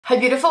Hi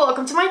beautiful,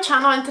 welcome to my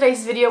channel. In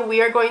today's video we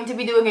are going to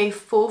be doing a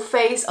full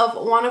face of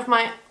one of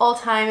my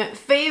all-time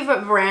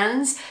favorite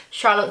brands,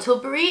 Charlotte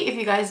Tilbury. If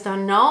you guys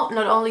don't know,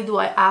 not only do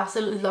I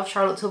absolutely love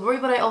Charlotte Tilbury,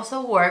 but I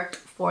also worked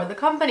for the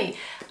company.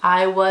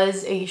 I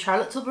was a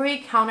Charlotte Tilbury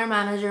counter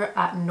manager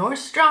at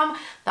Nordstrom.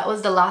 That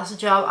was the last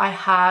job I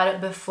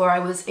had before I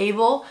was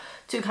able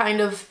to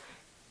kind of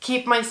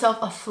keep myself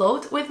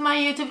afloat with my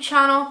YouTube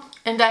channel,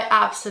 and I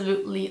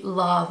absolutely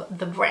love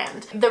the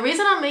brand. The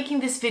reason I'm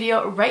making this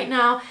video right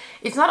now,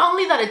 it's not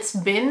only that it's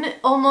been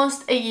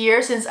almost a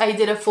year since I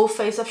did a full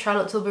face of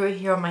Charlotte Tilbury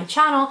here on my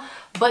channel,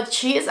 but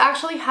she is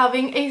actually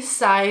having a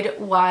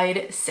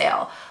side-wide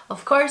sale.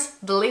 Of course,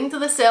 the link to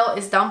the sale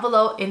is down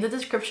below in the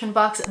description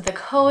box. The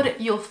code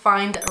you'll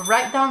find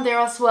right down there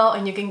as well,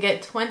 and you can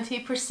get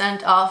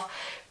 20% off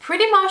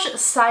pretty much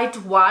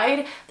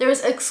site-wide.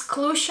 There's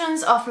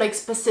exclusions of like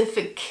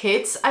specific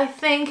kits, I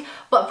think,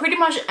 but pretty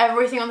much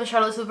everything on the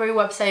Charlotte Tilbury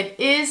website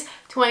is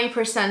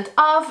 20%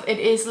 off. It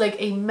is like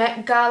a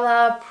Met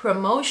Gala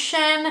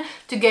promotion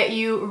to get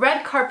you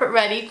red carpet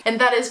ready,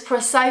 and that is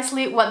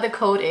precisely what the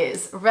code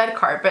is, red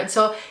carpet.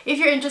 So if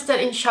you're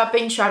interested in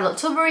shopping Charlotte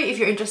Tilbury, if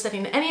you're interested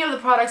in any of the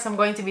products I'm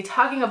going to be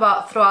talking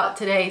about throughout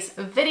today's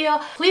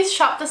video, please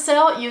shop the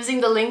sale using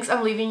the links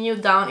I'm leaving you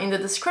down in the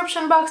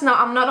description box. Now,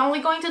 I'm not only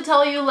going to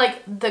tell you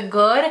like the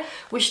good,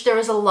 which there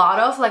is a lot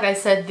of. Like I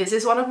said, this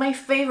is one of my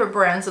favorite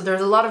brands, so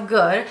there's a lot of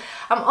good.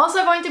 I'm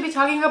also going to be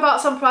talking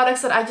about some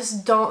products that I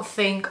just don't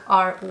think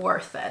are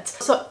worth it.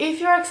 So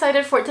if you're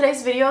excited for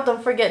today's video,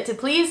 don't forget to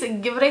please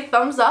give it a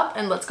thumbs up,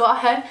 and let's go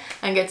ahead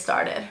and get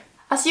started.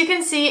 As you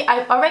can see,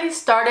 I've already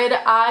started.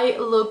 I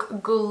look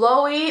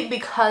glowy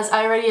because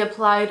I already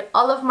applied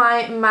all of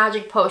my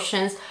magic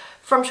potions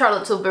from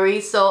Charlotte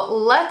Tilbury. So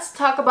let's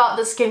talk about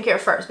the skincare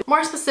first.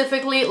 More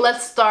specifically,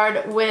 let's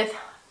start with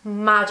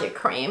Magic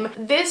Cream.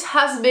 This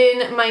has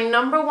been my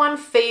 #1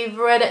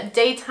 favorite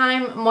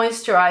daytime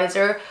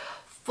moisturizer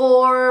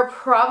for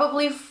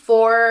probably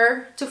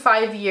 4 to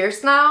 5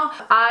 years now.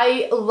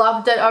 I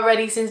loved it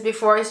already since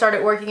before I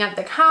started working at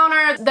the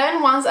counter.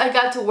 Then once I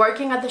got to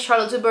working at the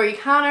Charlotte Tilbury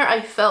counter,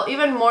 I fell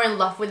even more in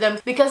love with them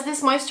because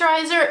this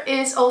moisturizer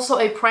is also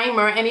a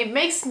primer and it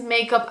makes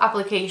makeup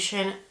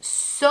application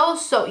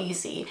so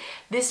easy.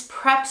 This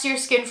preps your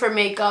skin for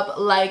makeup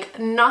like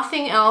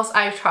nothing else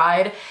I've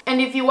tried.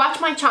 And if you watch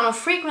my channel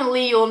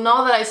frequently, you'll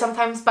know that I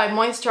sometimes buy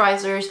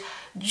moisturizers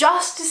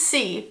just to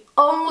see,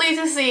 only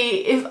to see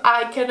if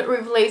I can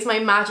replace my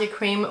Magic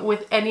Cream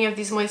with any of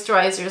these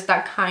moisturizers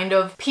that kind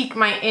of pique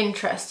my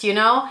interest, you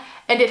know?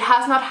 And it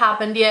has not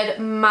happened yet.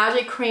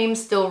 Magic Cream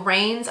still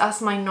reigns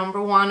as my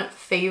 #1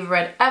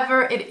 favorite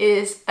ever. It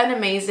is an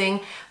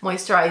amazing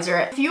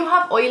moisturizer. If you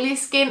have oily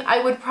skin, I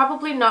would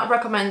probably not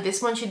recommend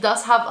this one. She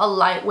does have a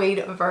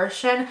lightweight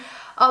version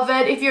of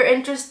it if you're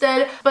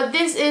interested, but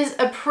this is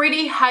a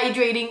pretty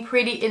hydrating,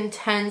 pretty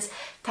intense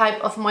type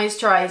of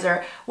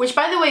moisturizer, which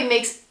by the way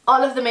makes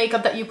all of the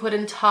makeup that you put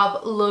on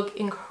top look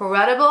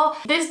incredible.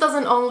 This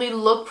doesn't only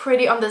look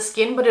pretty on the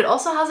skin, but it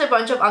also has a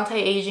bunch of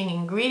anti-aging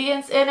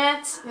ingredients in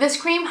it. This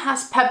cream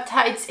has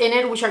peptides in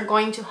it which are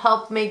going to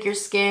help make your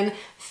skin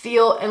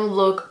feel and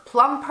look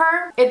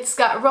plumper. It's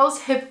got rose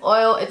hip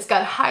oil, it's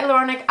got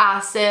hyaluronic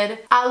acid,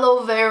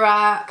 aloe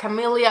vera,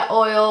 camellia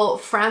oil,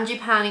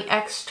 frangipani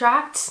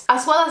extracts,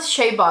 as well as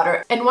shea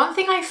butter. And one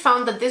thing I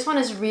found that this one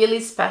is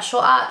really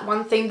special at,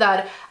 one thing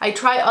that I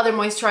try other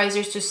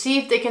moisturizers to see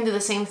if they can do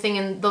the same thing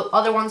and the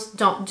other ones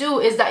don't do,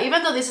 is that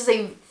even though this is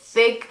a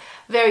thick,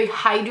 very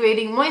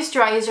hydrating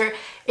moisturizer,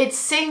 it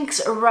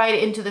sinks right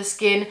into the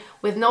skin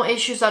with no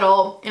issues at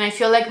all. And I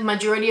feel like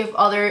majority of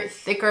other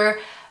thicker,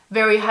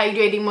 very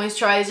hydrating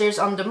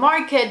moisturizers on the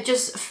market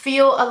just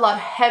feel a lot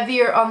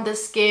heavier on the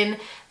skin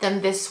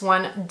than this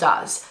one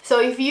does. So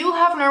if you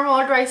have normal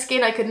or dry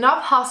skin, I could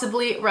not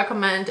possibly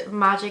recommend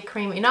Magic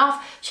Cream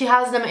enough. She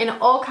has them in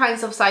all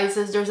kinds of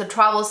sizes. There's a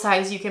travel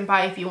size you can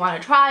buy if you want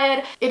to try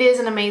it. It is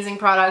an amazing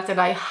product and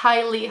I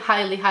highly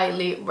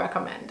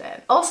recommend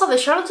it. Also, the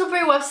Charlotte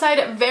Tilbury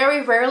website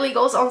very rarely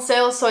goes on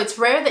sale, so it's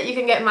rare that you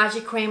can get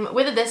Magic Cream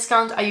with a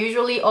discount. I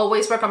usually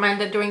always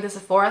recommend it during the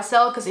Sephora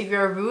sale because if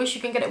you're a Rouge,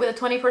 you can get it with a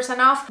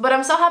 20% off. But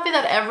I'm so happy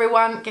that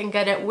everyone can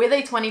get it with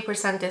a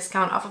 20%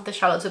 discount off of the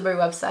Charlotte Tilbury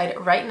website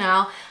right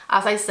now.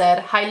 As I said,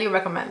 highly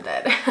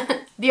recommended.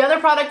 The other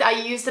product I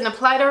used and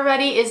applied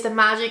already is the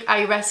Magic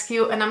Eye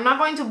Rescue, and I'm not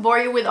going to bore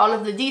you with all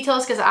of the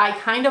details because I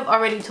kind of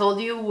already told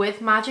you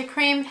with Magic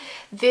Cream.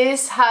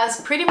 This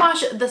has pretty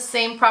much the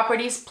same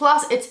properties,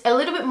 plus it's a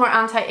little bit more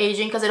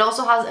anti-aging because it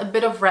also has a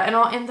bit of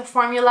retinol in the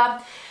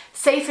formula.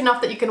 Safe enough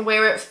that you can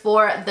wear it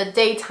for the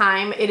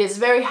daytime. It is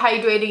very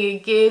hydrating.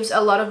 It gives a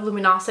lot of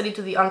luminosity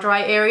to the under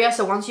eye area,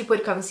 so once you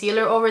put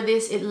concealer over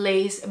this, it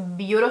lays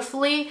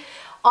beautifully.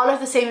 All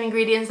of the same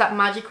ingredients that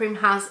Magic Cream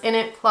has in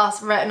it, plus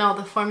retinol,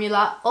 the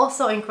formula,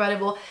 also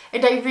incredible.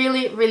 And I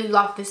really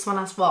love this one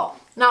as well.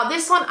 Now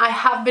this one I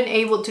have been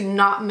able to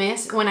not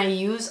miss when I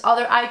use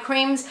other eye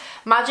creams.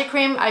 Magic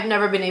Cream I've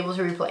never been able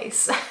to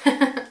replace.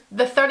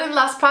 The third and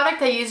last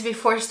product I used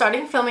before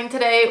starting filming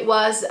today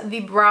was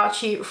the brow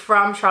sheet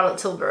from Charlotte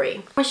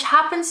Tilbury, which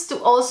happens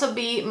to also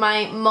be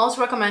my most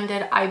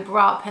recommended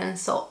eyebrow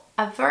pencil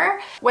ever.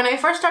 When I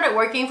first started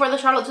working for the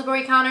Charlotte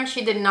Tilbury counter,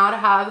 she did not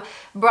have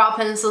brow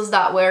pencils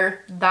that were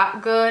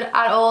that good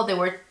at all. They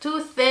were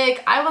too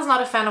thick. I was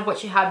not a fan of what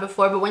she had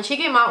before, but when she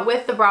came out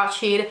with the brow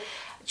sheet,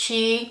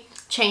 she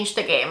changed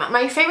the game.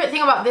 My favorite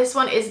thing about this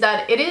one is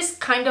that it is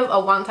kind of a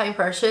one-time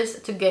purchase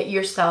to get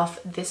yourself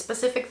this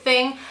specific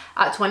thing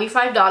at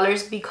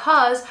 $25,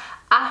 because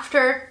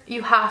after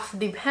you have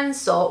the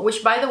pencil,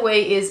 which by the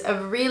way is a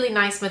really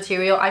nice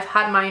material, I've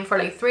had mine for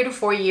like 3 to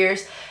 4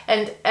 years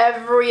and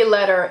every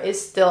letter is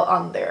still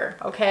on there,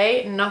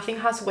 okay? Nothing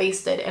has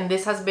wasted, and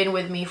this has been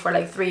with me for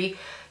like 3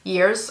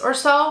 years or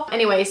so.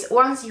 Anyways,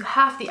 once you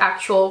have the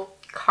actual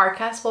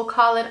carcass, we'll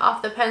call it,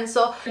 off the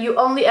pencil, you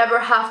only ever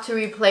have to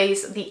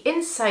replace the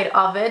inside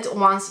of it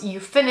once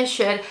you finish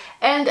it,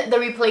 and the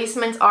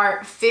replacements are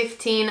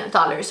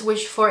 $15,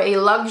 which for a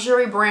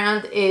luxury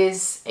brand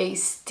is a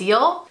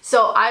steal.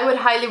 So I would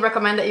highly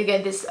recommend that you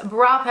get this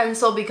brow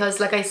pencil, because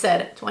like I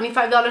said,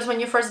 $25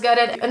 when you first get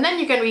it, and then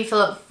you can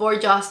refill it for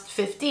just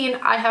 $15.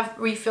 I have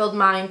refilled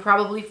mine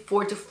probably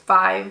 4 to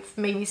 5,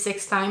 maybe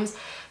 6 times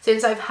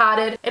since I've had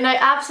it, and I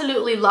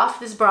absolutely love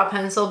this brow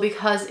pencil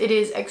because it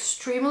is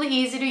extremely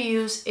easy to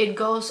use. It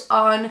goes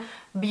on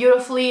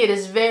beautifully. It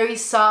is very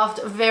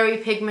soft, very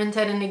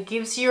pigmented, and it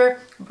gives your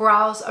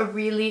brows a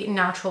really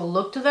natural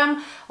look to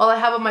them. All I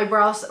have on my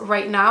brows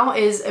right now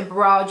is a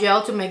brow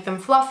gel to make them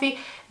fluffy,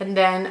 and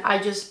then I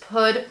just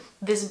put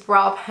this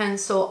brow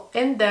pencil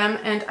in them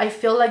and I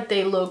feel like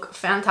they look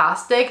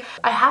fantastic.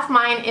 I have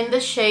mine in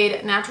the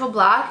shade Natural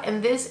Black,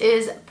 and this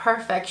is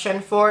perfection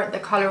for the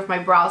color of my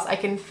brows. I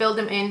can fill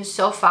them in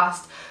so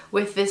fast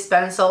with this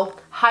pencil.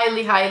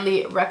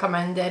 Highly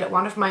recommended.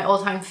 One of my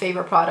all-time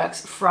favorite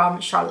products from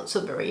Charlotte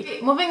Tilbury.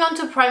 Moving on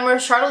to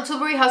primers, Charlotte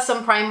Tilbury has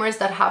some primers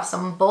that have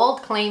some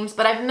bold claims,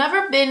 but I've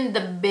never been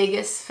the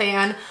biggest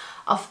fan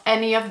of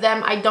any of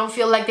them. I don't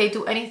feel like they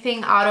do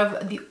anything out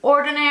of the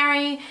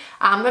ordinary.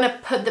 I'm gonna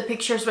put the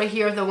pictures right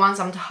here of the ones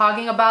I'm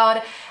talking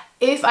about.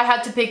 If I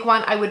had to pick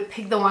one, I would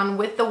pick the one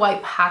with the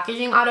white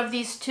packaging out of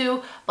these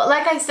two. But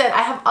like I said,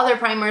 I have other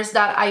primers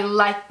that I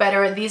like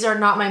better. These are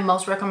not my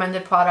most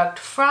recommended product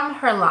from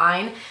her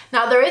line.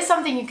 Now, there is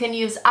something you can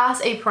use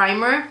as a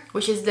primer,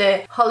 which is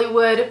the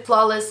Hollywood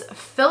Flawless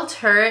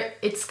Filter.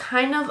 It's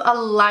kind of a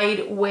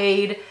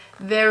lightweight,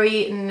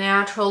 very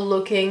natural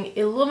looking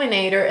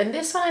illuminator, and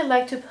this one I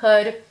like to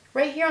put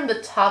right here on the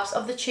tops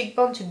of the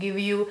cheekbone to give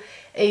you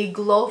a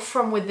glow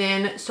from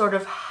within sort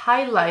of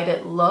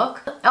highlighted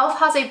look. e.l.f.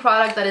 has a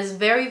product that is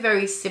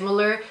very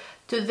similar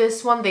to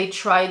this one. They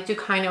tried to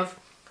kind of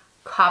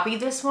copy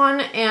this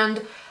one,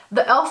 and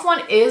the e.l.f.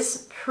 one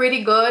is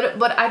pretty good,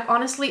 but I've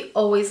honestly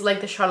always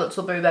liked the Charlotte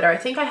Tilbury better. I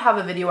think I have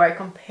a video where I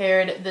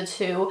compared the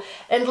two,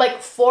 and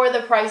like for the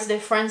price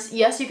difference,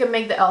 yes, you can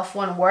make the e.l.f.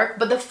 one work,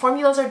 but the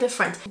formulas are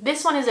different.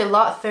 This one is a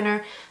lot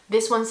thinner.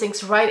 This one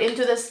sinks right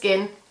into the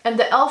skin, and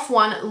the e.l.f.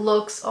 one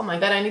looks, oh my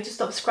god, I need to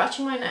stop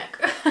scratching my neck.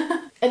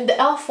 And the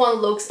e.l.f. one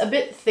looks a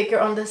bit thicker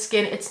on the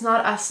skin. It's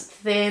not as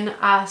thin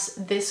as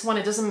this one.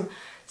 It doesn't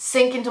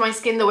sink into my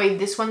skin the way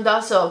this one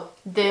does. So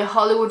the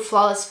Hollywood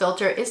Flawless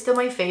Filter is still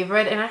my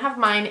favorite, and I have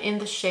mine in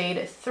the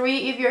shade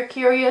 3 if you're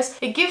curious.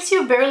 It gives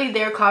you barely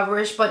there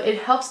coverage, but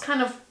it helps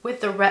kind of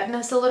with the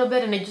redness a little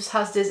bit, and it just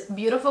has this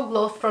beautiful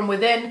glow from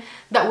within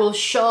that will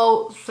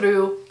show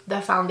through the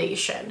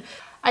foundation.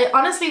 I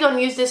honestly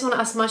don't use this one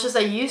as much as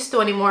I used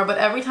to anymore, but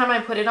every time I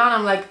put it on,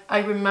 I'm like, I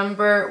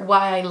remember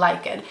why I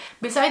like it.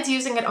 Besides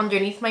using it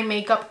underneath my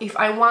makeup, if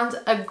I want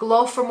a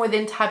glow from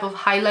within type of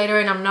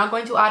highlighter and I'm not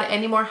going to add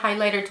any more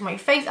highlighter to my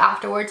face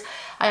afterwards,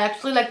 I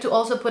actually like to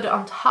also put it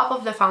on top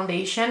of the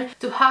foundation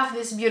to have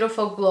this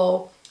beautiful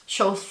glow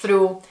show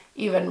through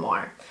even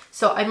more.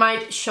 So I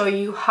might show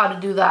you how to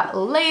do that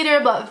later,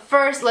 but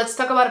first let's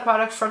talk about a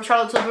product from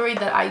Charlotte Tilbury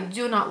that I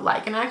do not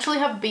like. And I actually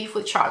have beef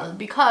with Charlotte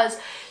because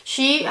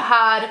she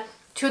had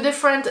 2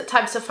 different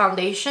types of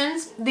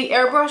foundations. The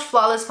Airbrush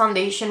Flawless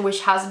Foundation,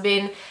 which has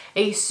been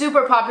a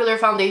super popular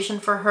foundation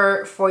for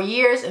her for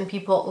years and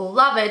people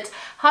love it.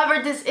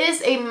 However, this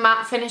is a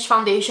matte finish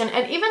foundation,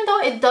 and even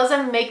though it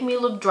doesn't make me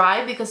look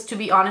dry, because to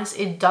be honest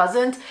it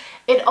doesn't,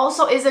 it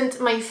also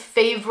isn't my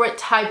favorite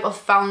type of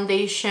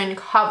foundation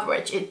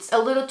coverage. It's a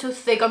little too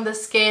thick on the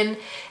skin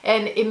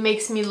and it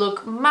makes me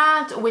look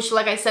matte, which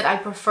like I said, I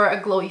prefer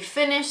a glowy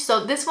finish.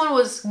 So this one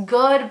was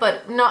good,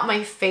 but not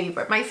my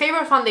favorite. My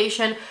favorite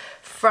foundation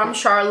from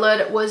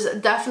Charlotte was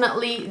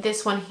definitely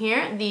this one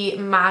here, the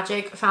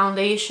Magic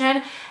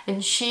Foundation,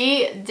 and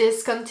she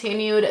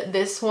discontinued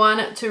this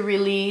one to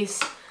release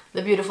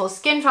the Beautiful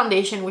Skin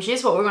Foundation, which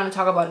is what we're going to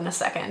talk about in a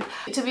second.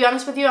 To be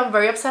honest with you, I'm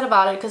very upset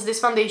about it because this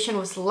foundation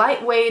was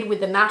lightweight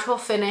with a natural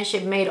finish.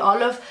 It made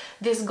all of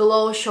this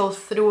glow show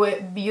through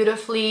it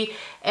beautifully,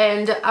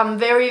 and I'm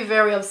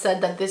very upset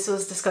that this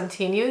was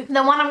discontinued.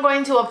 The one I'm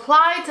going to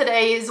apply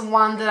today is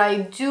one that I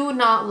do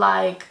not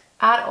like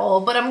at all,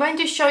 but I'm going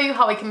to show you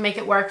how I can make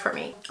it work for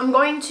me. I'm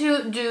going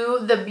to do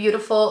the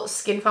Beautiful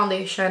Skin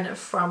Foundation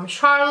from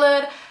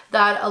Charlotte.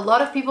 that a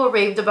lot of people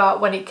raved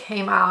about when it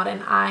came out,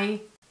 and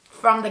I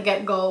from the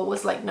get-go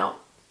was like, no,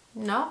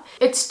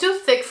 it's too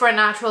thick for a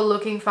natural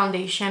looking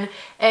foundation,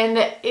 and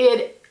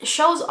it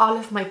shows all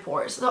of my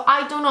pores. So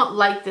I do not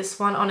like this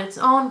one on its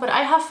own, but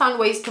I have found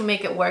ways to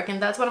make it work,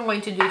 and that's what I'm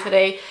going to do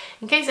today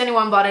in case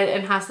anyone bought it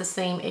and has the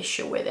same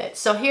issue with it.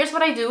 So here's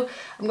what I do.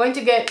 I'm going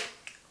to get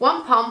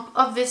one pump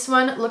of this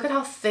one. Look at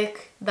how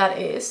thick that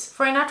is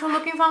for a natural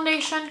looking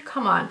foundation.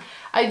 Come on.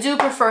 I do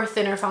prefer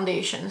thinner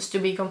foundations, to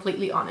be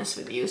completely honest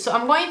with you. So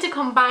I'm going to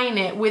combine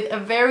it with a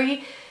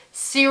very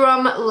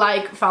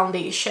serum-like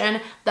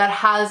foundation that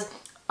has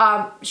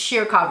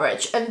sheer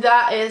coverage, and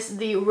that is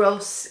the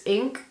Rose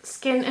Ink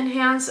Skin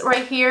Enhance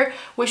right here,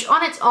 which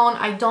on its own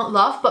I don't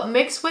love, but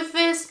mixed with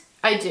this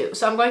I do.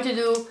 So I'm going to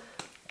do,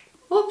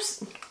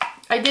 oops,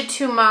 I did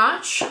too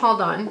much.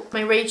 Hold on,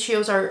 my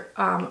ratios are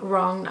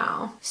wrong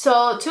now.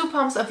 So 2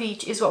 pumps of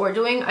each is what we're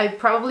doing. I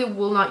probably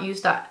will not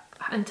use that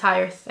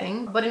entire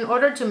thing, but in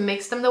order to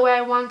mix them the way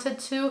I wanted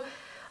to,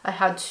 I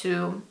had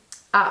to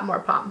add more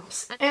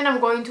pumps. And I'm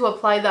going to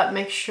apply that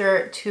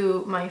mixture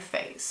to my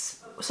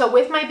face. So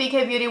with my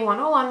BK Beauty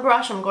 101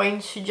 brush, I'm going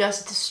to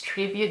just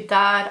distribute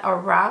that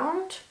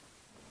around.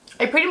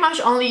 I pretty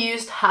much only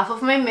used half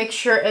of my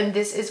mixture, and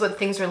this is what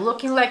things are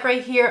looking like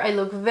right here. I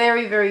look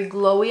very, very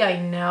glowy, I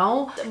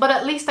know, but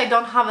at least I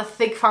don't have a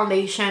thick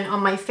foundation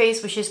on my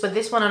face, which is what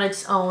this one on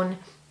its own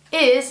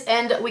is,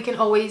 and we can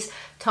always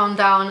tone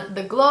down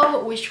the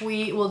glow, which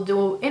we will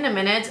do in a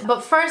minute.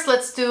 But first,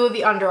 let's do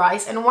the under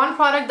eyes. And one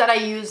product that I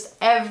use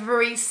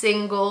every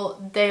single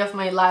day of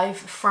my life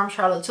from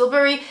Charlotte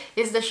Tilbury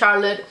is the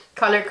Charlotte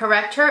Color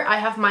Corrector. I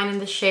have mine in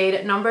the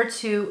shade number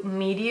 2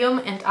 medium,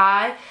 and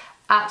I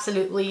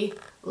absolutely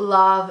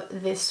love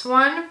this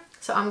one.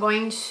 So I'm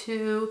going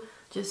to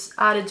just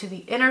add it to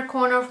the inner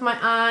corner of my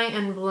eye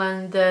and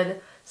blend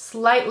it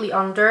slightly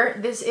under.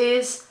 This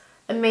is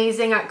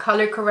amazing at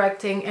color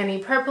correcting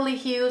any purpley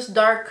hues,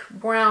 dark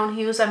brown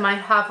hues I might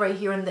have right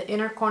here in the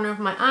inner corner of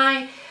my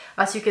eye.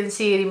 As you can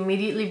see, it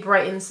immediately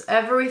brightens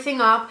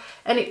everything up,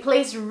 and it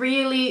plays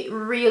really,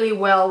 really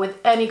well with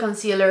any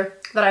concealer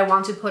that I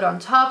want to put on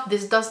top.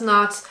 This does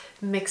not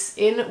mix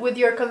in with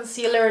your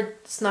concealer.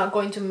 It's not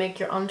going to make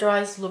your under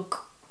eyes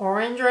look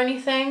orange or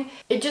anything.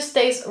 It just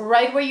stays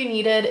right where you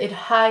need it. It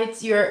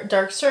hides your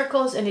dark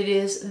circles, and it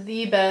is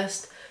the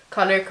best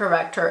color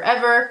corrector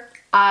ever.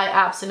 I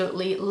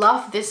absolutely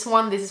love this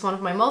one. This is one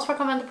of my most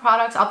recommended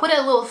products. I'll put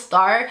a little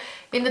star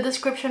in the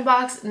description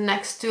box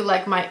next to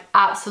like my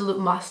absolute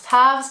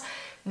must-haves.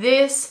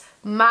 This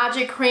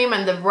Magic Cream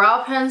and the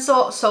brow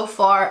pencil so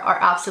far are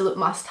absolute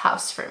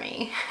must-haves for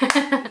me.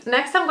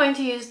 Next, I'm going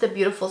to use the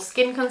Beautiful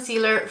Skin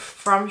Concealer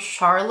from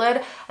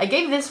Charlotte. I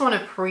gave this one a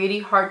pretty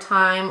hard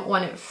time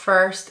when it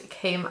first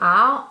came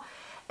out,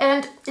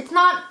 and it's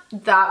not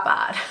that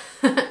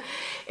bad.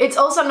 It's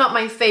also not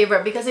my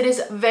favorite because it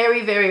is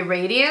very, very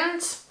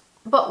radiant.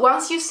 But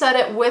once you set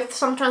it with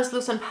some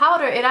translucent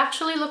powder, it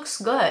actually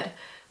looks good.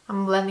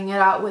 I'm blending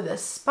it out with a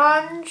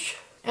sponge.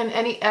 And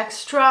any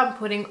extra I'm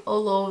putting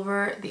all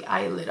over the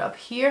eyelid up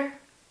here.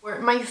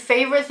 My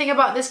favorite thing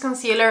about this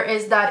concealer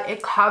is that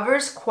it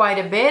covers quite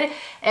a bit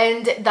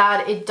and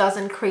that it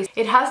doesn't crease.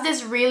 It has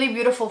this really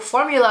beautiful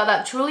formula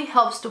that truly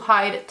helps to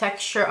hide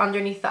texture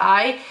underneath the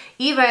eye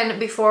even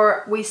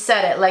before we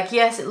set it. Like,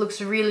 yes, it looks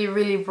really,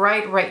 really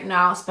bright right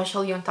now,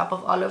 especially on top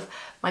of all of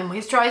my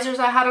moisturizers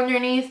I had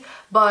underneath,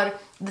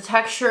 but the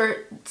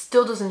texture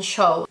still doesn't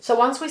show. So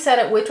once we set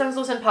it with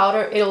translucent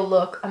powder, it'll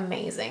look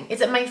amazing.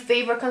 Is it my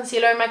favorite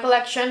concealer in my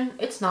collection?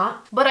 It's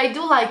not, but I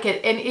do like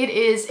it, and it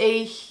is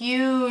a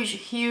huge,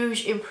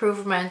 huge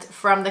improvement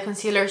from the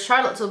concealer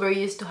Charlotte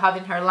Tilbury used to have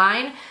in her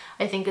line.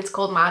 I think it's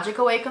called Magic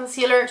Away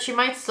Concealer. She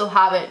might still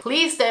have it.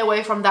 Please stay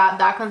away from that.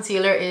 That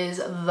concealer is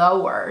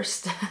the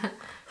worst.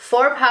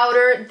 For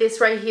powder,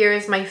 this right here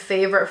is my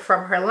favorite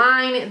from her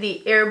line,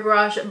 the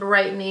Airbrush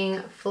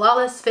Brightening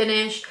Flawless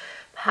Finish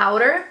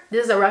powder.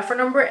 This is a REPHR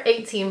number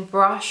 18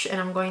 brush, and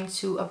I'm going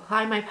to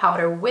apply my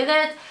powder with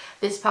it.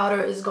 This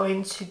powder is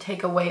going to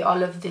take away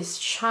all of this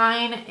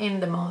shine in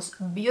the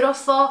most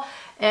beautiful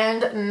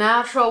and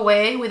natural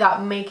way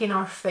without making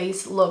our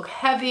face look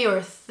heavy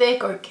or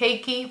thick or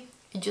cakey.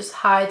 It just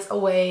hides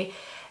away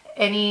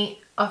any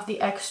of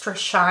the extra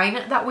shine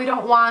that we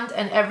don't want,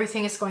 and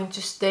everything is going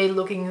to stay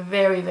looking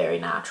very, very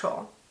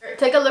natural.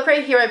 Take a look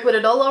right here. I put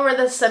it all over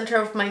the center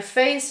of my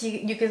face.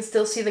 You can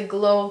still see the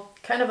glow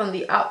kind of on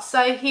the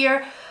outside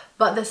here,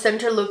 but the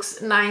center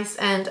looks nice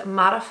and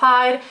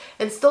mattified.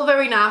 It's still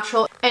very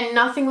natural and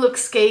nothing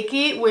looks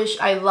cakey, which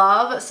I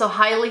love. So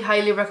highly,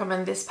 highly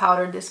recommend this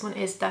powder. This one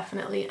is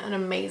definitely an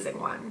amazing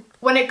one.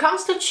 When it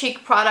comes to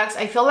cheek products,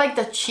 I feel like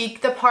the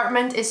cheek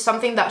department is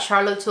something that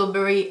Charlotte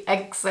Tilbury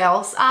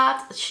excels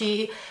at.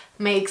 She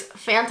makes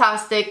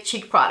fantastic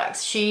cheek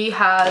products. She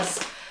has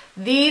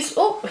these,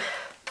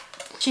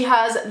 she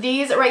has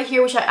these right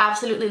here, which I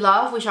absolutely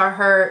love, which are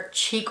her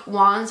cheek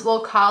wands,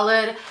 we'll call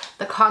it.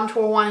 The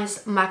contour one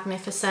is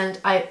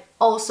magnificent. I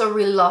also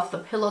really love the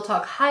Pillow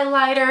Talk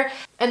highlighter.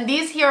 And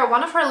these here are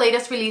one of her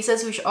latest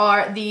releases, which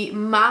are the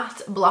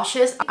matte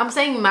blushes. I'm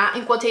saying matte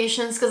in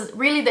quotations because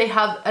really they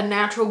have a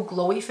natural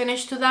glowy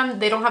finish to them.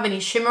 They don't have any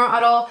shimmer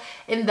at all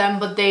in them,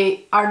 but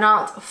they are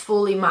not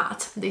fully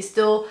matte. They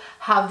still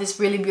have this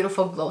really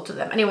beautiful glow to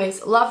them.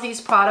 Anyways, love these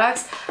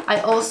products. I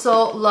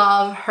also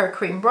love her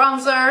cream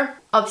bronzer,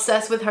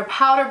 obsessed with her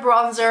powder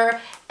bronzer,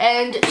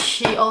 and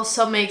she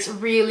also makes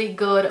really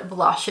good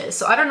blushes.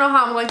 So I don't know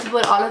how I'm going to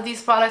put all of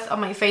these products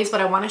on my face,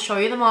 but I want to show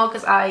you them all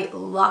because I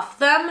love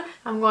them.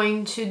 I'm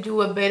going to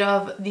do a bit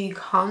of the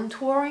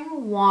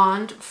contouring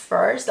wand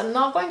first. I'm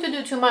not going to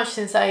do too much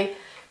since I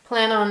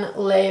plan on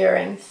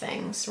layering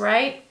things,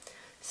 right?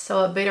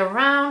 So a bit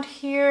around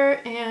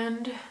here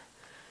and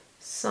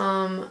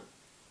some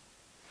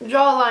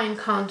jawline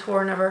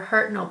contour, never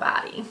hurt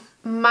nobody.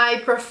 My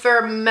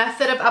preferred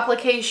method of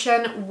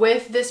application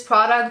with this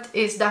product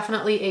is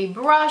definitely a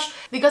brush,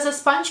 because a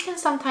sponge can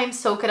sometimes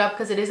soak it up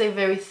because it is a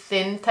very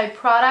thin type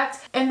product,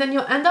 and then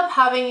you'll end up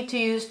having to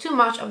use too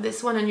much of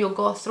this one and you'll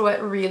go through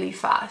it really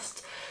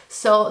fast.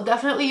 So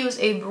definitely use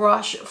a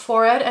brush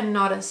for it and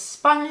not a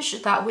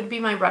sponge. That would be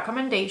my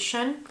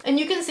recommendation. And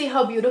you can see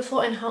how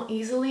beautiful and how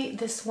easily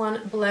this one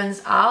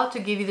blends out to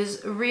give you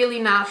this really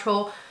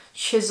natural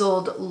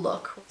chiseled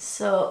look.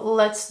 So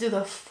let's do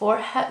the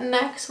forehead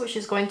next, which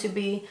is going to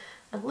be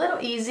a little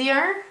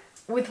easier.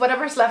 With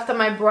whatever's left on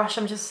my brush,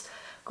 I'm just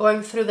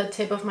going through the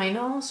tip of my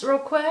nose real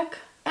quick.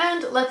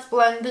 And let's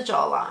blend the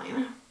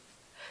jawline.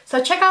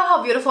 So check out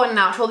how beautiful and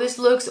natural this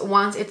looks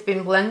once it's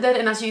been blended.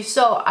 And as you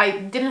saw, I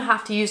didn't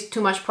have to use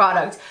too much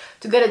product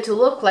to get it to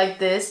look like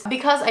this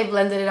because I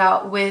blended it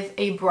out with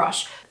a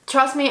brush.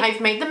 Trust me,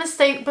 I've made the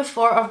mistake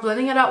before of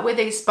blending it out with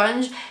a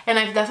sponge and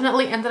I've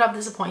definitely ended up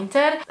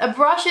disappointed. A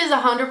brush is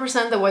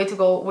 100% the way to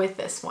go with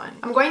this one.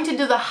 I'm going to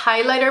do the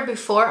highlighter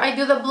before I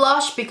do the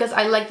blush because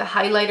I like the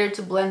highlighter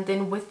to blend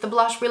in with the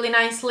blush really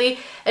nicely.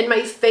 And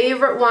my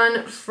favorite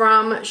one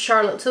from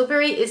Charlotte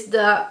Tilbury is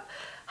the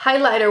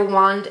highlighter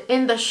wand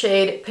in the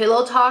shade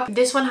Pillow Talk.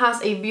 This one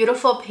has a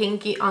beautiful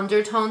pinky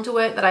undertone to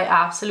it that I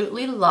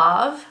absolutely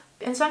love.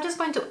 And so I'm just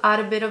going to add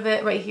a bit of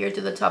it right here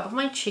to the top of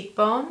my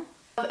cheekbone.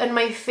 And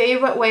my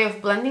favorite way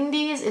of blending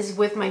these is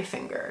with my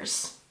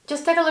fingers.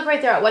 Just take a look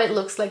right there at what it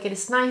looks like. It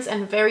is nice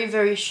and very,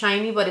 very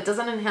shiny, but it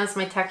doesn't enhance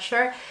my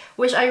texture,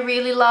 which I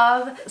really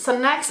love. So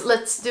next,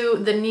 let's do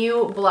the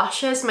new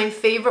blushes. My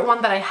favorite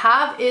one that I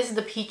have is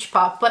the Peach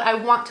Pop, but I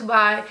want to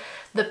buy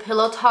the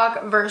Pillow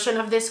Talk version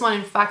of this one.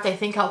 In fact, I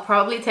think I'll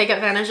probably take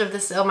advantage of the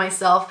sale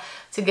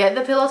myself to get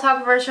the Pillow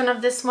Talk version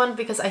of this one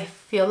because I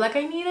feel like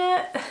I need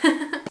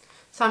it.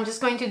 So I'm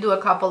just going to do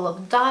a couple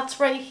of dots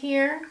right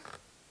here.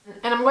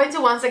 And I'm going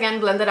to once again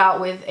blend it out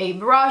with a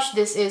brush.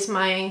 This is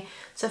my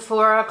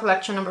Sephora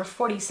collection number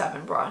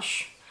 47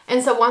 brush.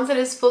 And so once it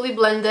is fully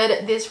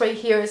blended, this right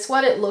here is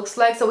what it looks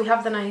like. So we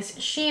have the nice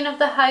sheen of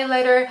the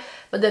highlighter,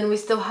 but then we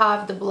still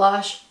have the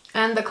blush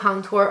and the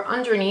contour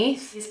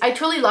underneath. I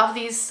truly love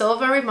these so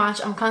very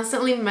much. I'm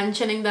constantly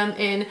mentioning them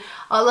in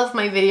all of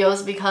my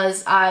videos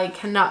because I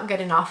cannot get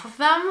enough of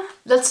them.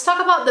 Let's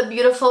talk about the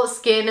Beautiful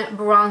Skin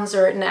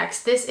bronzer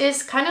next. This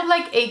is kind of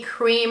like a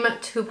cream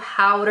to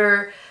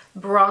powder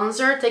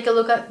bronzer. Take a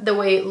look at the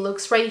way it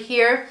looks right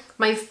here.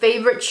 My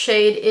favorite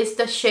shade is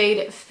the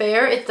shade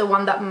Fair. It's the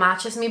one that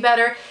matches me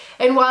better.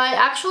 And while I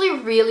actually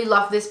really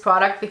love this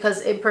product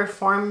because it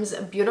performs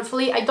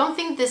beautifully, I don't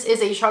think this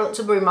is a Charlotte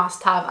Tilbury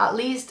must-have, at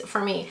least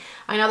for me.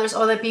 I know there's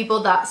other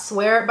people that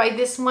swear by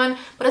this one,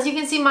 but as you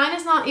can see, mine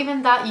is not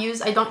even that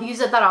used. I don't use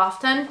it that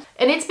often.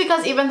 And it's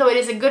because even though it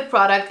is a good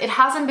product, it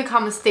hasn't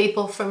become a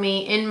staple for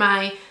me in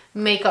my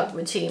makeup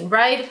routine,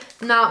 right?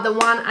 Now, the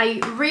one I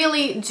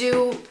really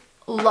do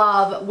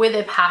love with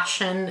a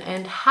passion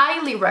and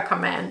highly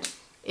recommend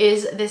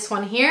is this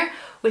one here,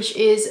 which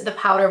is the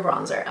powder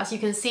bronzer. As you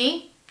can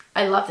see,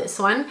 I love this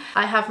one.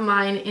 I have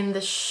mine in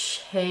the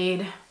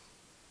shade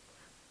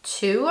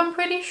 2, I'm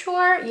pretty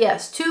sure.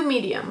 Yes, 2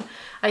 medium.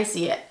 I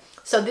see it.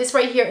 So this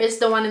right here is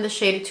the one in the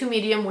shade 2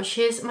 medium, which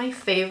is my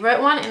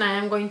favorite one, and I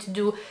am going to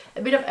do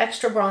a bit of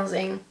extra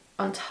bronzing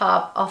on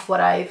top of what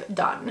I've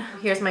done.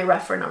 Here's my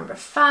REPHR number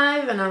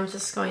 5, and I'm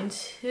just going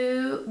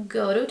to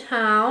go to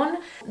town.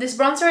 This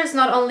bronzer is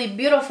not only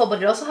beautiful,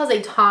 but it also has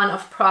a ton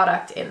of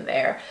product in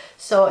there.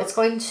 So it's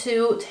going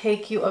to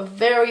take you a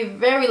very,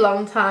 very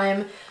long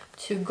time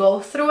to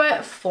go through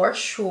it for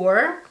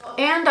sure.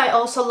 And I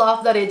also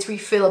love that it's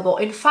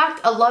refillable. In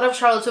fact, a lot of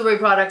Charlotte Tilbury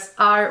products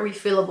are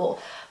refillable.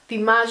 The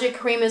Magic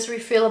Cream is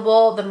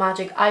refillable. The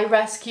Magic Eye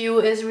Rescue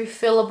is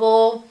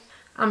refillable.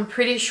 I'm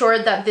pretty sure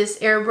that this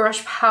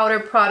airbrush powder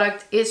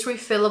product is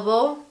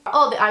refillable.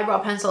 Oh, the eyebrow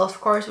pencil, of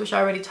course, which I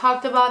already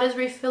talked about, is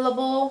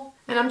refillable.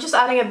 And I'm just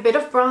adding a bit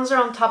of bronzer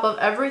on top of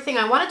everything.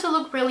 I want it to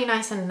look really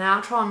nice and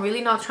natural. I'm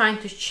really not trying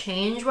to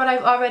change what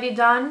I've already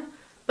done.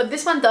 But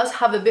this one does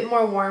have a bit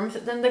more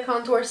warmth than the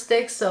contour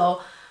stick,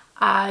 so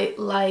I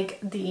like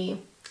the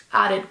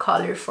added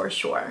color for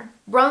sure.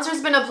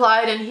 Bronzer's been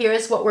applied and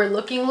here's what we're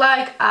looking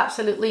like.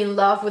 Absolutely in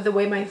love with the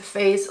way my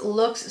face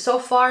looks so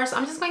far. So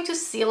I'm just going to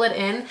seal it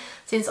in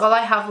since all I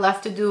have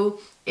left to do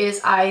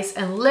is eyes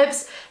and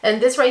lips, and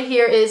this right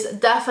here is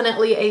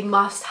definitely a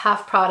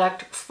must-have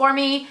product for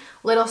me.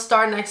 Little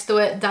star next to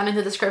it down in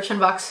the description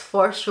box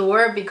for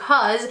sure,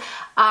 because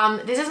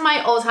this is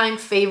my all-time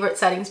favorite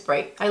setting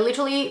spray. I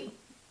literally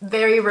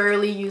very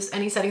rarely use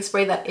any setting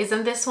spray that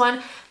isn't this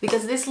one,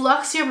 because this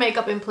locks your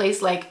makeup in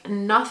place like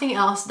nothing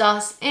else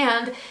does,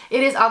 and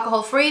it is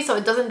alcohol free, so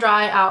it doesn't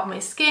dry out my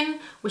skin,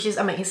 which is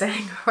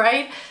amazing,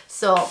 right?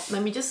 So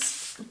let me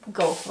just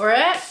go for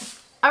it.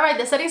 All right,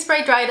 the setting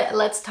spray dried,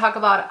 let's talk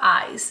about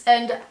eyes.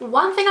 And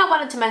one thing I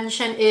wanted to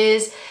mention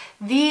is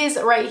these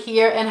right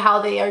here and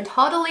how they are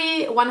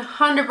totally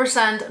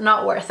 100%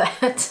 not worth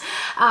it.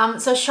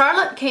 So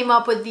Charlotte came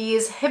up with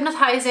these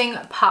hypnotizing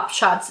pop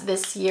shots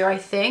this year, I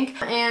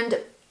think, and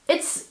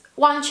it's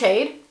one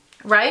shade,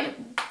 right?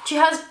 She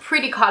has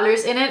pretty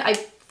colors in it. I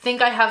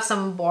think I have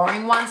some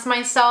boring ones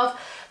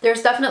myself.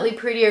 There's definitely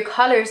prettier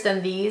colors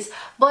than these,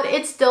 but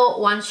it's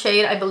still one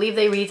shade. I believe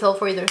they retail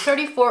for either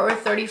 $34 or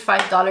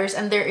 $35,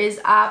 and there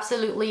is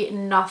absolutely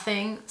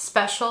nothing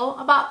special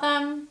about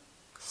them.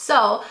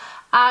 So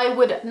I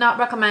would not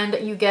recommend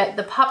you get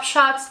the pop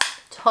shots.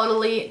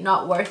 Totally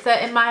not worth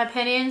it in my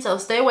opinion, so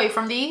stay away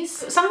from these.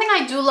 Something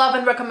I do love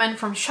and recommend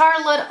from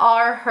Charlotte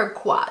are her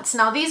quads.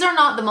 Now these are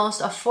not the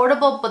most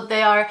affordable, but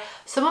they are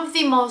some of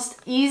the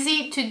most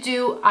easy to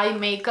do eye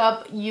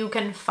makeup you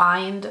can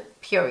find,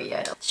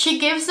 period. She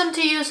gives them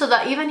to you so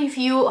that even if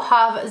you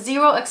have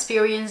zero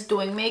experience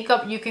doing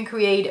makeup, you can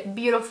create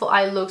beautiful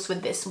eye looks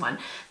with this one.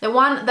 The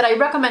one that I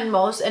recommend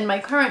most and my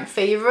current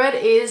favorite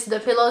is the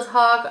Pillow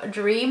Talk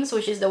Dreams,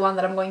 which is the one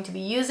that I'm going to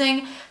be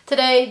using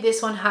today.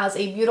 This one has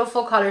a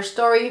beautiful color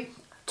story,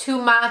 2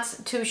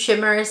 mattes, 2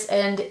 shimmers,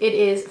 and it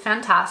is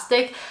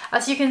fantastic.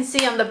 As you can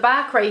see on the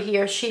back right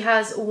here, she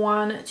has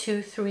 1,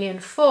 2, 3,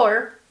 and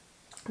 4.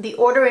 The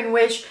order in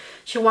which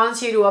she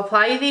wants you to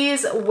apply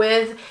these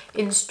with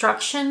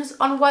instructions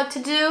on what to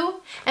do.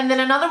 And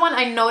then another one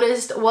I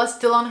noticed was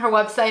still on her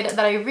website that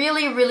I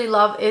really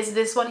love is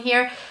this one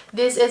here.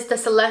 This is the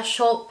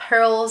Celestial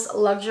Pearls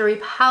Luxury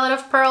Palette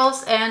of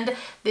Pearls, and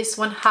this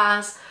one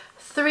has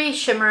 3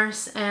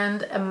 shimmers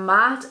and a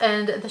matte,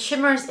 and the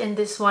shimmers in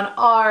this one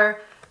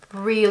are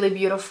really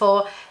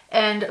beautiful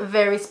and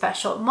very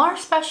special. More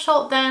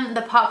special than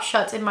the pop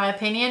shots in my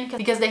opinion,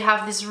 because they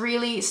have this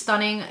really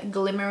stunning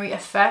glimmery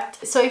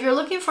effect. So if you're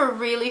looking for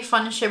really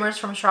fun shimmers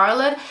from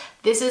Charlotte,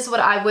 this is what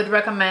I would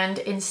recommend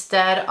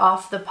instead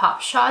of the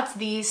pop shots.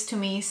 These to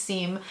me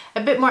seem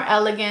a bit more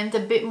elegant, a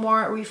bit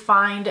more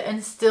refined,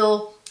 and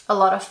still a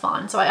lot of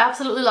fun. So I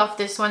absolutely love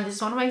this one. This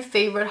is one of my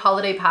favorite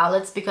holiday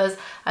palettes because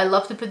I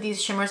love to put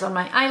these shimmers on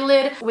my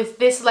eyelid with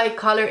this light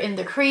color in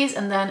the crease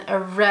and then a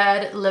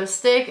red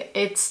lipstick.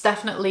 It's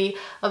definitely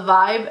a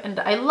vibe and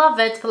I love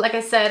it. But like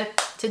I said,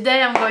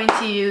 today I'm going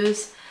to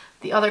use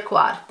the other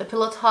quad, the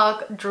Pillow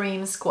Talk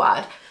Dreams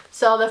quad.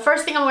 So the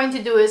first thing I'm going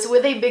to do is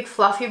with a big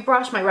fluffy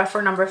brush, my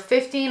REPHR number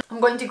 15, I'm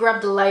going to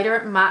grab the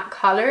lighter matte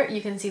color.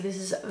 You can see this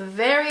is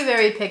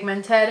very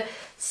pigmented.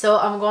 So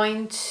I'm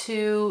going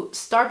to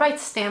start by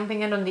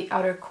stamping it on the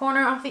outer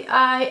corner of the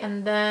eye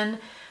and then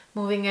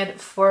moving it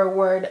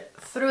forward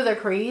through the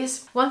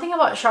crease. One thing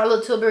about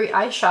Charlotte Tilbury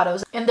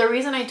eyeshadows, and the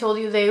reason I told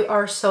you they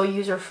are so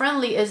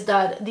user-friendly, is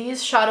that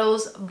these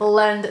shadows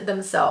blend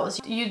themselves.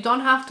 You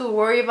don't have to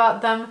worry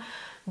about them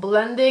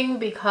blending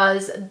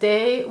because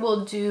they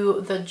will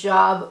do the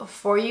job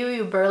for you.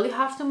 You barely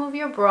have to move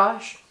your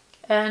brush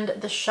and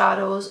the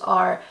shadows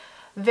are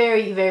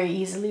very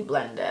easily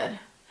blended.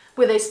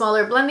 With a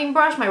smaller blending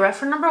brush, my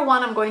REPHR number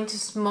 1, I'm going to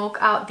smoke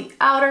out the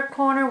outer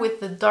corner with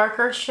the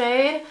darker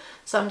shade.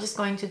 So I'm just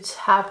going to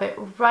tap it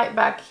right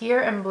back here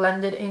and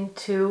blend it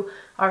into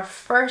our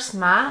first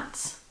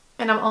matte.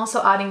 And I'm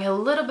also adding a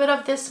little bit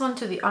of this one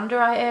to the under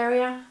eye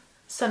area.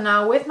 So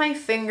now with my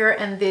finger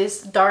and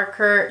this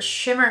darker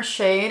shimmer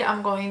shade,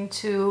 I'm going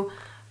to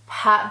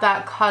pat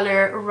that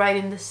color right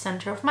in the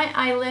center of my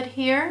eyelid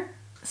here,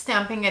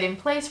 stamping it in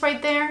place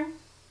right there.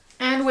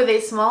 And with a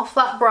small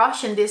flat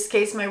brush, in this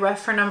case my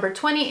REPHR number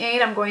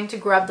 28, I'm going to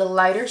grab the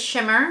lighter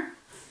shimmer,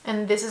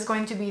 and this is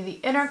going to be the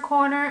inner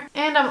corner,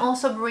 and I'm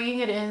also bringing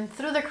it in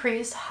through the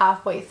crease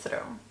halfway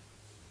through.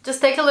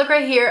 Just take a look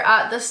right here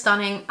at the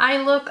stunning eye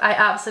look. I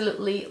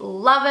absolutely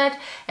love it,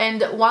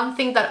 and one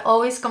thing that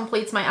always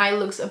completes my eye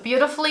looks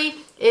beautifully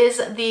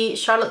is the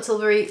Charlotte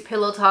Tilbury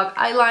Pillow Talk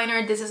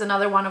eyeliner. This is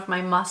another one of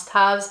my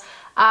must-haves.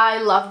 I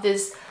love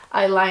this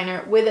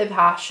eyeliner with a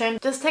passion.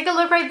 Just take a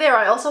look right there.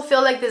 I also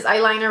feel like this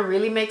eyeliner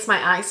really makes my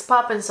eyes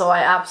pop, and so I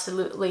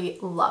absolutely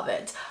love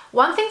it.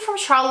 One thing from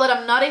Charlotte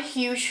I'm not a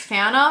huge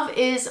fan of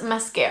is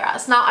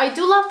mascaras. Now I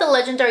do love the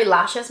Legendary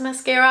Lashes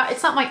mascara.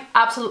 It's not my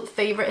absolute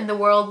favorite in the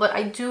world, but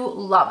I do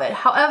love it.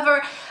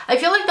 However, I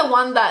feel like the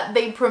one that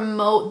they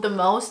promote the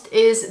most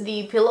is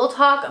the Pillow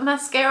Talk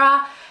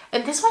mascara.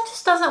 and this one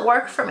just doesn't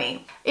work for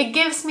me. It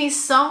gives me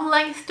some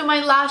length to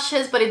my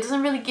lashes, but it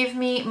doesn't really give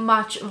me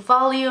much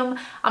volume.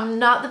 I'm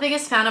not the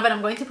biggest fan of it.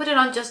 I'm going to put it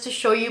on just to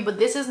show you, but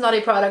this is not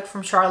a product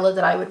from Charlotte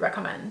that I would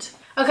recommend.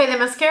 Okay, the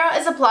mascara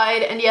is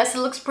applied, and yes, it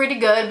looks pretty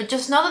good, but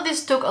just know that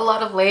this took a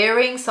lot of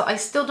layering, so I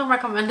still don't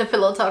recommend the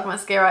Pillow Talk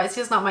mascara. It's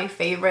just not my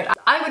favorite.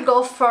 I would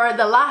go for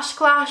the Lash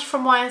Clash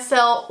from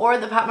YSL or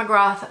the Pat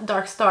McGrath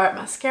Dark Star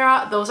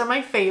mascara. Those are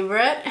my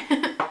favorite.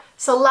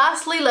 So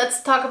lastly,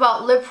 let's talk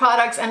about lip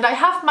products, and I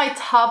have my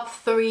top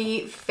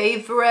 3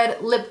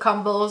 favorite lip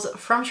combos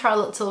from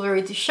Charlotte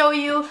Tilbury to show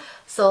you.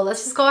 So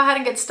let's just go ahead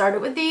and get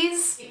started with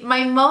these.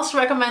 My most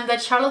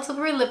recommended Charlotte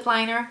Tilbury lip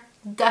liner,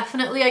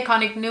 definitely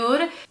Iconic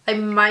Nude. I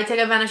might take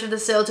advantage of the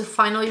sale to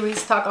finally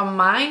restock on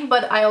mine,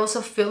 but I also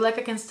feel like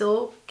I can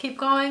still keep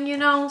going, you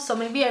know, so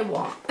maybe I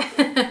won't.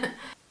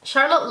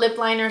 Charlotte lip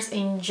liners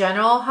in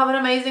general have an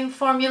amazing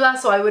formula,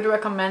 so I would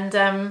recommend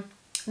them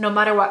no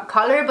matter what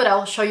color, but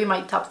I'll show you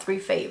my top 3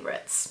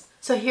 favorites.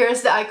 So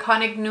here's the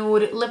Iconic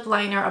Nude lip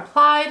liner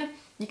applied.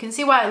 You can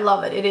see why I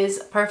love it. It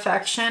is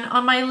perfection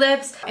on my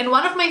lips. And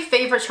one of my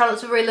favorite Charlotte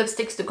Tilbury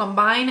lipsticks to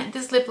combine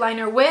this lip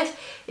liner with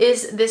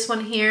is this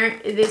one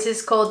here. This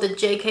is called the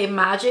JK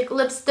Magic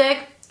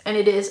lipstick, and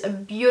it is a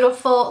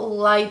beautiful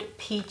light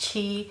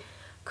peachy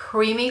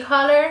creamy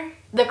color.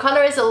 The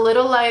color is a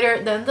little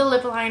lighter than the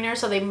lip liner,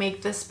 so they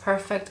make this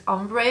perfect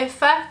ombre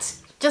effect.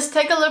 Just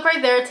take a look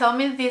right there. Tell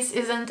me this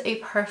isn't a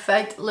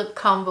perfect lip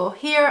combo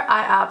here.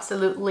 I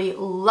absolutely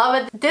love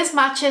it. This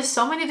matches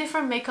so many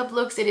different makeup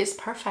looks. It is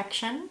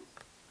perfection.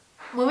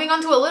 Moving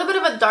on to a little bit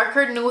of a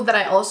darker nude that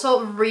I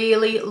also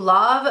really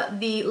love.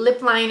 The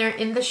lip liner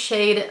in the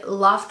shade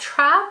Love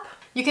Trap.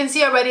 You can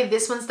see already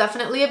this one's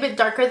definitely a bit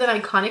darker than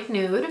Iconic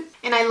Nude.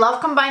 And I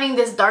love combining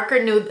this darker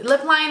nude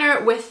lip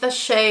liner with the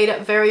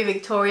shade Very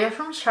Victoria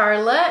from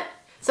Charlotte.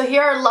 So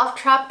here are Love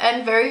Trap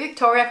and Very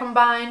Victoria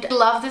combined. I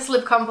love this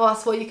lip combo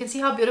as well. You can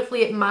see how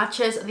beautifully it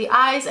matches the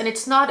eyes, and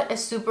it's not a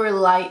super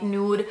light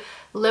nude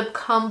lip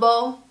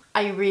combo.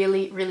 I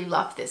really, really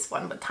love this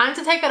one. But time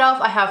to take it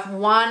off. I have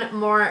one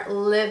more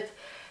lip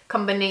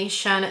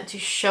combination to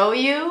show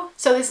you.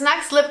 So this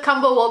next lip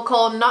combo we'll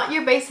call Not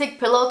Your Basic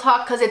Pillow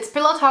Talk, because it's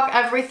Pillow Talk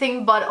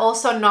everything but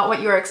also not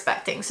what you're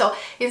expecting. So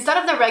instead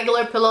of the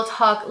regular Pillow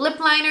Talk lip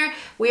liner,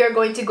 we are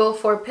going to go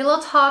for Pillow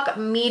Talk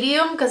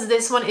Medium, because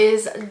this one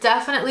is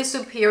definitely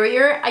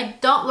superior. I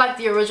don't like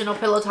the original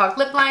Pillow Talk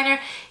lip liner.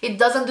 It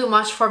doesn't do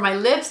much for my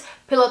lips.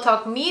 Pillow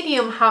Talk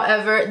Medium,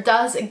 however,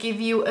 does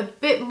give you a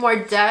bit more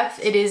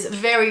depth. It is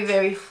very,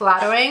 very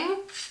flattering.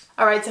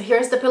 Alright, so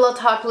here's the Pillow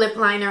Talk lip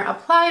liner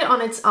applied on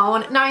its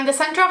own. Now in the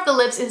center of the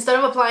lips, instead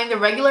of applying the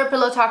regular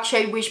Pillow Talk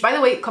shade, which by the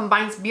way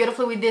combines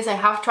beautifully with this, I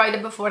have tried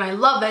it before and I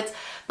love it,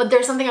 but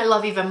there's something I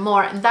love even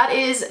more, and that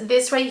is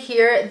this right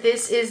here.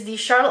 This is the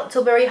Charlotte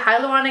Tilbury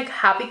Hyaluronic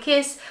Happy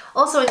Kiss,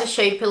 also in the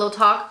shade Pillow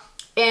Talk,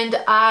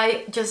 and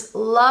I just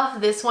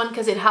love this one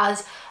because it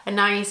has a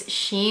nice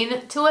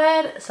sheen to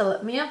it. So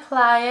let me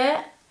apply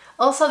it.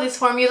 Also, this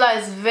formula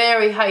is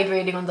very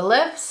hydrating on the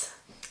lips.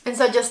 And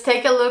so just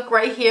take a look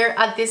right here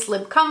at this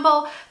lip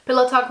combo,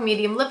 Pillow Talk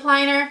Medium Lip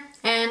Liner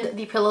and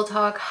the Pillow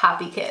Talk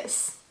Happy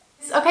Kiss.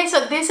 Okay,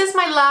 so this is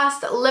my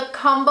last lip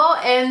combo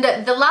and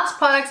the last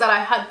products that I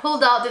had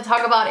pulled out to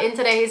talk about in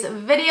today's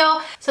video.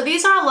 So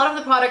these are a lot of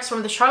the products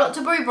from the Charlotte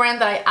Tilbury brand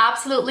that I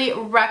absolutely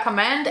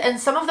recommend, and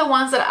some of the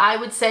ones that I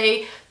would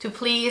say to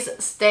please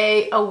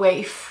stay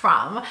away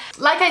from.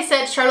 Like I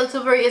said, Charlotte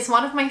Tilbury is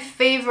one of my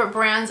favorite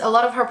brands. A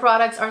lot of her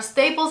products are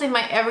staples in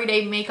my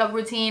everyday makeup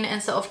routine,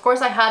 and so of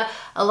course I had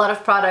a lot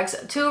of products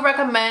to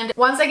recommend.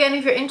 Once again,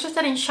 if you're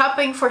interested in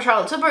shopping for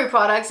Charlotte Tilbury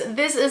products,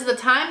 this is the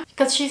time,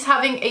 because she's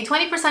having a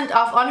 20%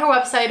 off on her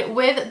website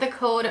with the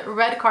code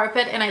Red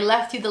Carpet, and I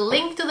left you the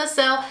link to the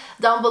sale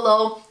down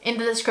below in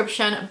the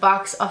description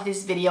box of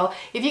this video.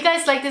 If you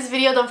guys like this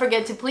video, don't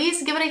forget to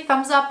please give it a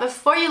thumbs up.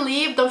 Before you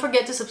leave, don't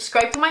forget to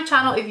subscribe to my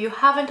channel if you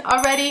haven't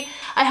already.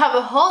 I have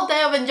a whole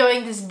day of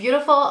enjoying this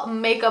beautiful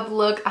makeup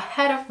look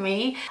ahead of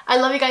me. I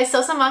love you guys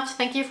so much.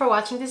 Thank you for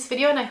watching this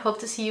video, and I hope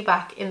to see you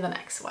back in the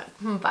next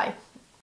one. Bye.